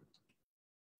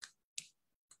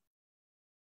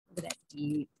 Look at that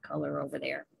deep color over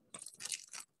there.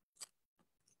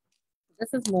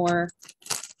 This is more,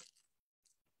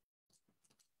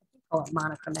 I call it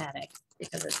monochromatic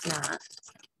because it's not,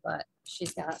 but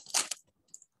she's got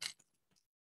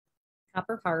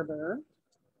Copper Harbor,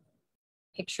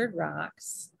 Pictured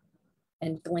Rocks,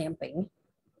 and Glamping.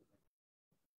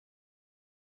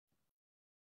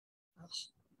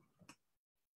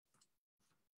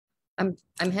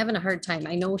 I'm having a hard time.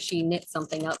 I know she knit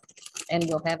something up and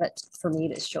we'll have it for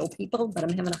me to show people, but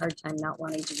I'm having a hard time not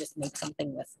wanting to just make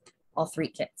something with all 3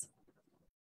 kits.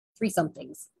 3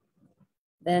 somethings.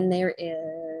 Then there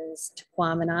is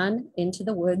Tequamanon, Into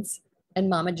the Woods, and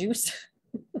Mama Juice.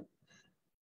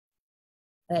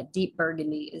 That deep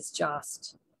burgundy is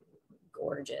just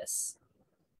gorgeous.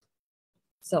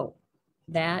 So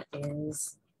that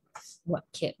is what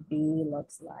kit B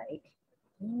looks like.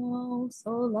 Oh, so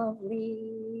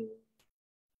lovely.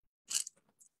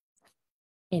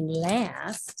 And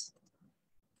last,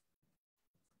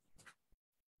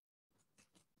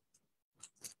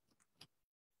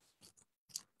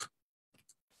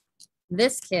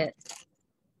 this kit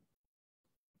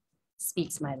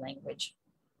speaks my language.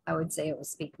 I would say it will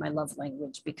speak my love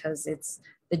language because it's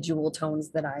the jewel tones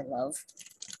that I love.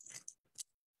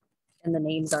 And the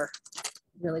names are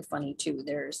really funny too.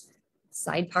 There's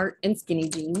Side Part and Skinny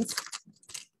Jeans.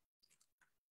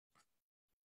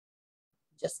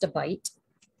 Just a Bite.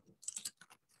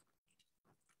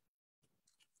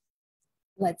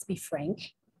 Let's Be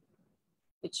Frank,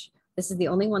 which this is the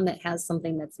only one that has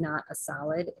something that's not a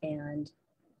solid, and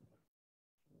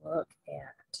look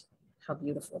at how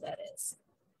beautiful that is.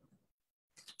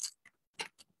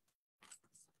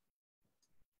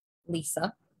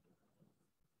 Lisa.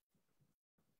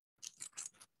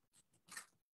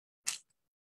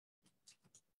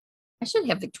 I should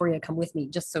have Victoria come with me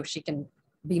just so she can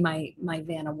be my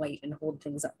Vanna White and hold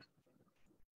things up.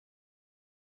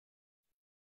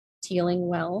 Tealing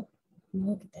Well.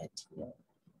 Look at that teal.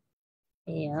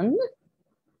 And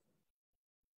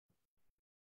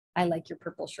I Like Your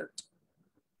Purple Shirt.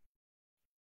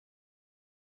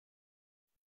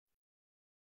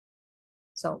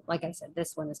 So like I said,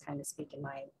 this one is kind of speaking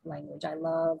my language. I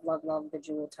love, love, love the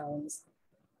jewel tones.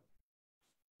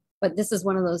 But this is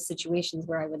one of those situations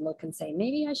where I would look and say,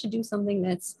 maybe I should do something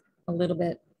that's a little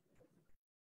bit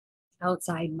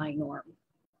outside my norm.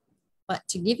 But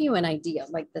to give you an idea,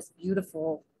 like this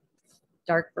beautiful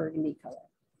dark burgundy color.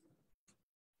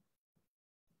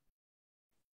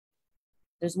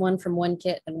 There's one from one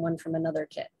kit and one from another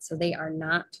kit. So they are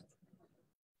not,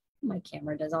 my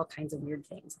camera does all kinds of weird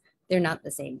things. They're not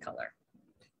the same color.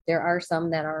 There are some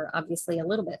that are obviously a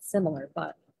little bit similar,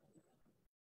 but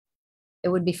it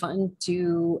would be fun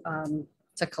to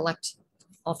collect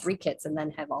all 3 kits and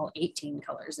then have all 18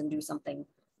 colors and do something.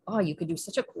 Oh, you could do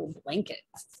such a cool blanket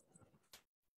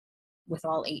with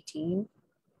all 18.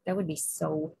 That would be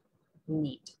so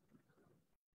neat.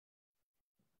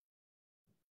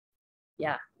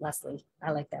 Yeah, Leslie,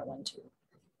 I like that one too.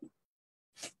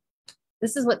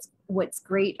 This is what's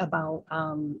great about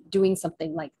doing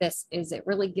something like this is it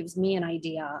really gives me an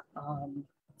idea.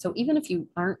 So even if you're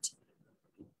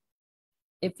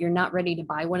not ready to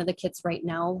buy one of the kits right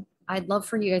now, I'd love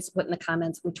for you guys to put in the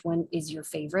comments which one is your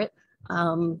favorite.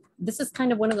 This is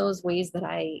kind of one of those ways that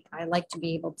I like to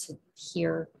be able to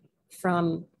hear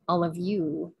from all of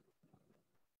you.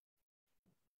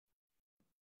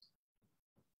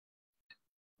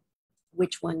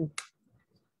 Which one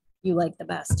you like the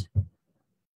best.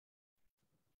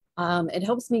 It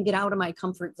helps me get out of my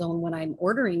comfort zone when I'm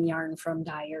ordering yarn from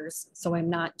dyers, so I'm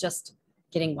not just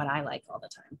getting what I like all the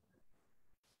time.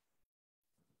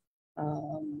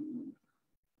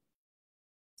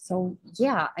 So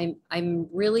yeah, I'm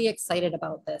really excited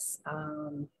about this.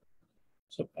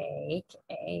 Kit A,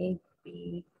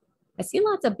 B. I see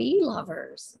lots of bee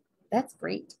lovers. That's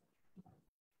great.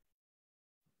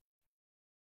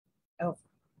 Oh,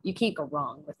 you can't go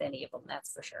wrong with any of them,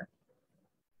 that's for sure.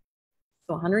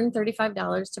 So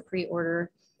 $135 to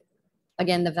pre-order.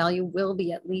 Again, the value will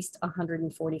be at least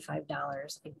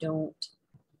 $145.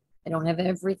 I don't have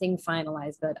everything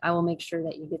finalized, but I will make sure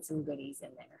that you get some goodies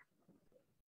in there.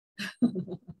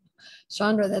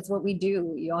 Chandra, that's what we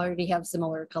do. You already have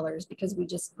similar colors because we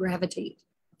just gravitate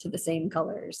to the same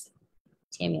colors.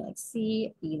 Tammy likes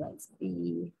C, E likes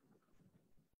B.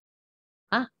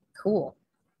 Ah, cool.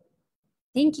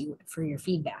 Thank you for your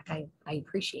feedback. I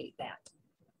appreciate that.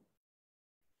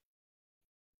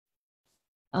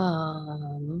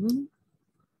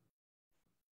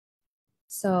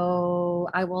 So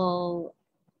I will,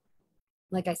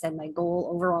 like I said, my goal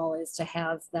overall is to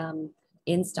have them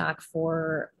in stock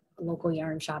for local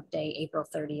yarn shop day, April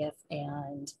 30th.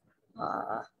 And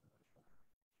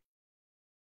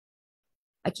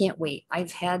I can't wait.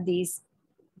 I've had these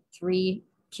 3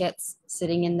 kits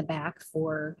sitting in the back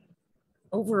for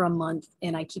over a month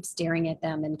and I keep staring at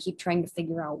them and keep trying to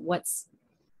figure out what's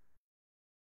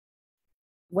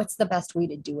the best way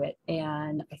to do it.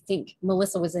 And I think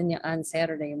Melissa was in on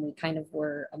Saturday and we kind of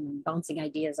were bouncing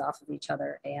ideas off of each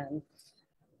other. And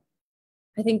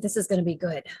I think this is going to be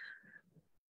good.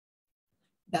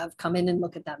 Bev, come in and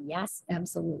look at them. Yes,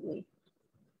 absolutely.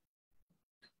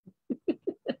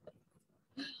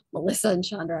 Melissa and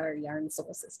Chandra are yarn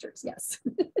soul sisters. Yes.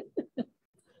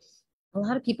 A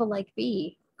lot of people like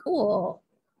B. Cool.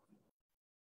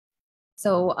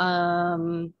 So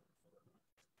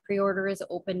pre-order is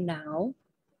open now.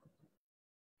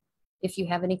 If you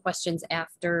have any questions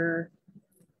after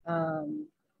the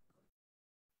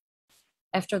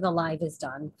live is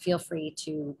done, feel free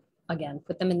to, again,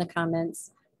 put them in the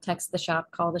comments, text the shop,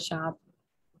 call the shop,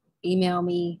 email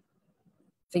me,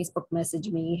 Facebook message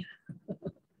me.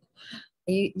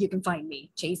 You can find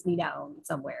me, chase me down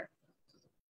somewhere.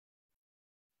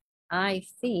 I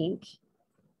think,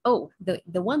 oh,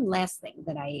 the one last thing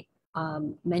that I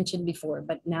mentioned before,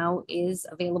 but now is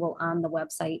available on the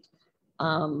website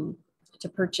to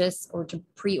purchase or to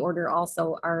pre-order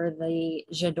also are the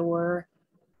J'adore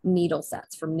needle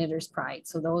sets from Knitter's Pride.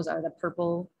 So those are the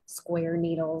purple square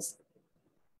needles.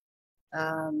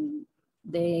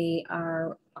 They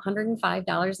are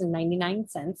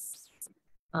 $105.99.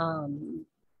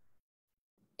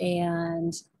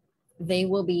 And they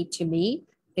will be to me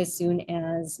as soon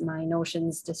as my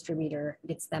Notions distributor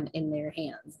gets them in their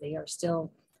hands. They are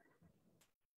still,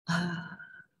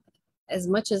 as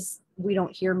much as we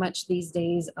don't hear much these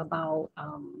days about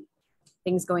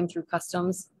things going through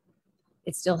customs,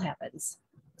 it still happens.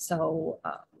 So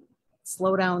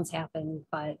slowdowns happen,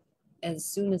 but as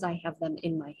soon as I have them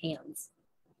in my hands,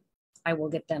 I will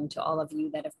get them to all of you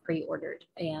that have pre-ordered,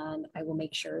 and I will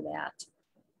make sure that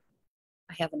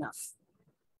I have enough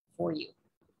for you.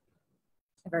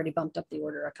 I've already bumped up the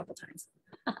order a couple times.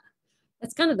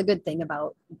 That's kind of the good thing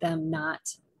about them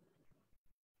not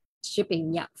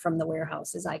shipping yet from the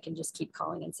warehouses. I can just keep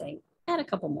calling and saying, add a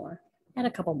couple more,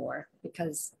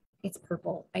 because it's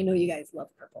purple. I know you guys love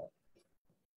purple.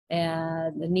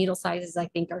 And the needle sizes, I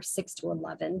think, are 6 to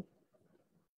 11.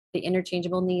 The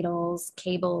interchangeable needles,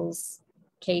 cables,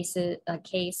 case,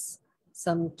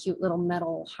 some cute little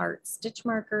metal heart stitch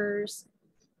markers.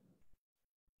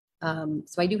 So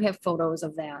I do have photos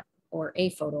of that, or a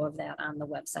photo of that on the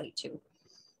website too.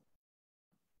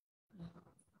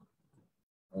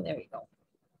 Oh, there you go.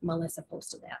 Melissa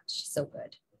posted that. She's so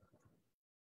good.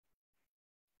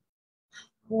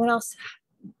 What else?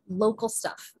 Local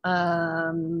stuff.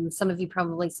 Some of you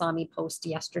probably saw me post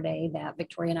yesterday that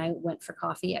Victoria and I went for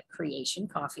coffee at Creation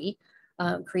Coffee.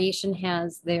 Creation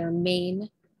has their main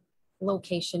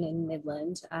location in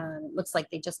Midland. Looks like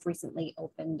they just recently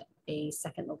opened a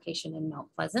second location in Mount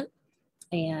Pleasant.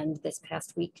 And this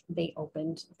past week, they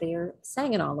opened their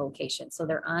Saginaw location. So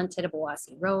they're on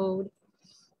Tittabawassee Road.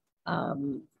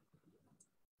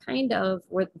 Kind of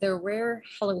where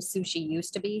Hello Sushi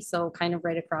used to be. So kind of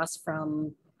right across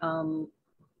from the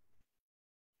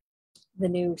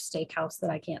new steakhouse that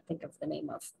I can't think of the name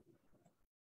of.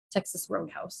 Texas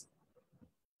Roadhouse.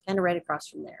 Kind of right across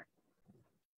from there.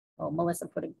 Oh, Melissa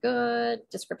put a good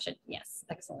description. Yes,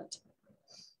 excellent.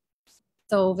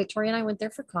 So Victoria and I went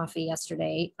there for coffee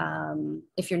yesterday.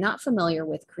 If you're not familiar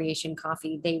with Creation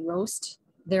Coffee, they roast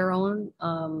their own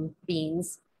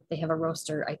beans. They have a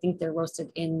roaster. I think they're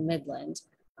roasted in Midland.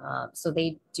 So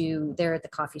they're at the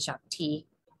coffee shop, tea,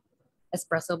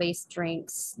 espresso-based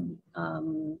drinks.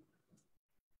 I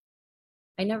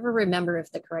never remember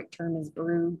if the correct term is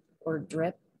brew or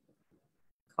drip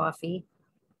coffee.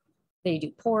 They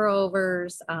do pour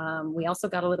overs. We also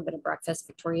got a little bit of breakfast.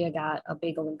 Victoria got a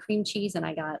bagel and cream cheese, and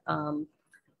I got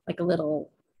like a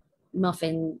little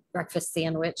muffin breakfast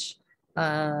sandwich.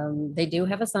 They do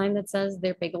have a sign that says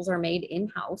their bagels are made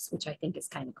in-house, which I think is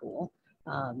kind of cool.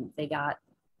 They got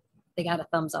a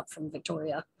thumbs up from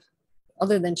Victoria,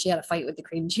 other than she had a fight with the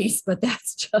cream cheese, but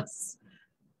that's just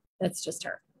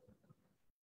her.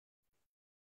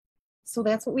 So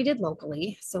that's what we did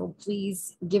locally. So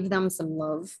please give them some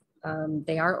love.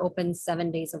 They are open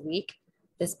 7 days a week.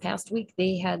 This past week,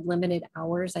 they had limited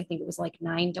hours. I think it was like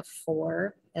 9 to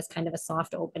 4 as kind of a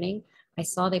soft opening. I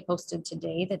saw they posted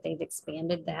today that they've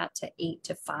expanded that to 8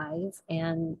 to 5.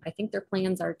 And I think their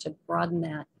plans are to broaden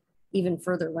that even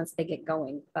further once they get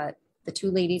going. But the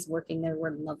 2 ladies working there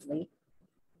were lovely.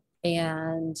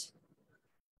 And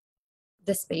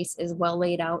the space is well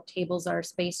laid out. Tables are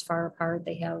spaced far apart.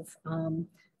 They have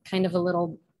kind of a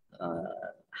little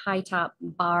high top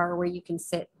bar where you can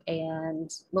sit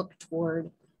and look toward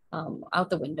out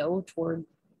the window toward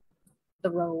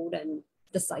the road and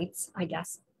the sights, I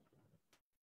guess.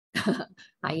 Hi,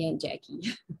 Aunt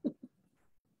Jackie.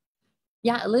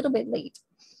 Yeah, a little bit late.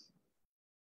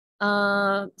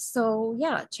 So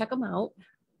yeah, check them out.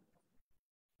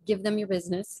 Give them your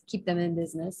business. Keep them in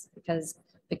business, because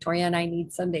Victoria and I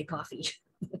need Sunday coffee.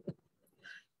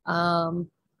 I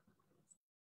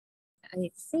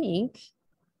think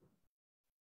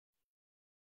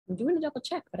I'm doing a double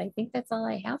check, but I think that's all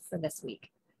I have for this week.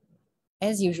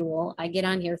 As usual, I get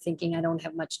on here thinking I don't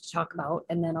have much to talk about,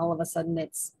 and then all of a sudden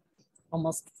it's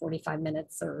almost 45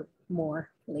 minutes or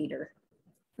more later,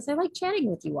 because I like chatting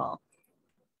with you all.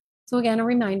 So again, a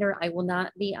reminder, I will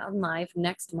not be on live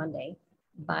next Monday,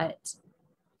 but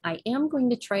I am going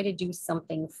to try to do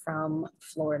something from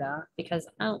Florida, because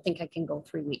I don't think I can go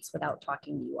 3 weeks without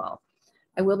talking to you all.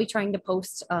 I will be trying to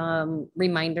post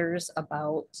reminders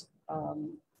about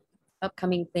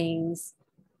upcoming things,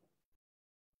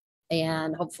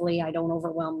 and hopefully I don't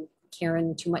overwhelm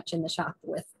Karen too much in the shop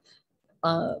with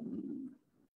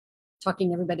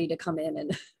talking everybody to come in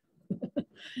and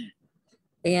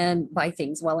and buy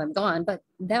things while I'm gone, but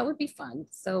that would be fun.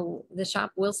 So the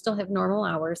shop will still have normal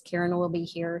hours. Karen will be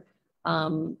here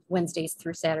Wednesdays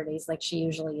through Saturdays like she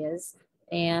usually is,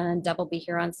 and Deb will be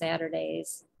here on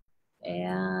Saturdays.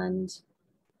 And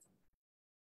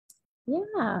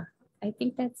yeah, I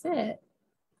think that's it.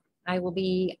 I will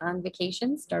be on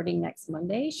vacation starting next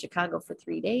Monday, Chicago for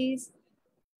 3 days,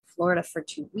 Florida for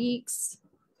 2 weeks.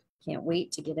 Can't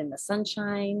wait to get in the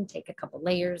sunshine, take a couple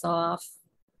layers off.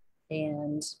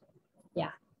 And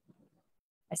yeah,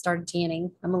 I started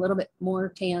tanning. I'm a little bit more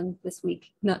tan this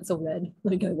week, not so red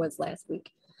like I was last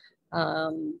week.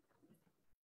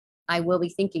 I will be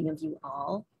thinking of you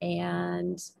all,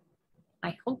 and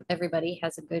I hope everybody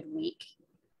has a good week,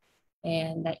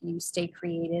 and that you stay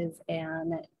creative,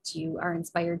 and that you are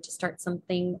inspired to start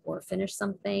something or finish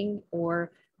something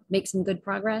or make some good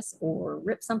progress or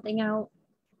rip something out.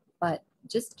 But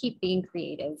just keep being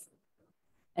creative.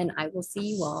 And I will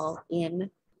see you all in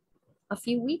a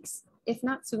few weeks, if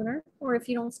not sooner, or if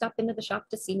you don't stop into the shop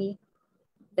to see me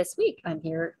this week, I'm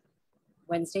here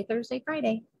Wednesday, Thursday,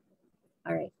 Friday.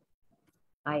 All right.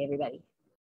 Bye, everybody.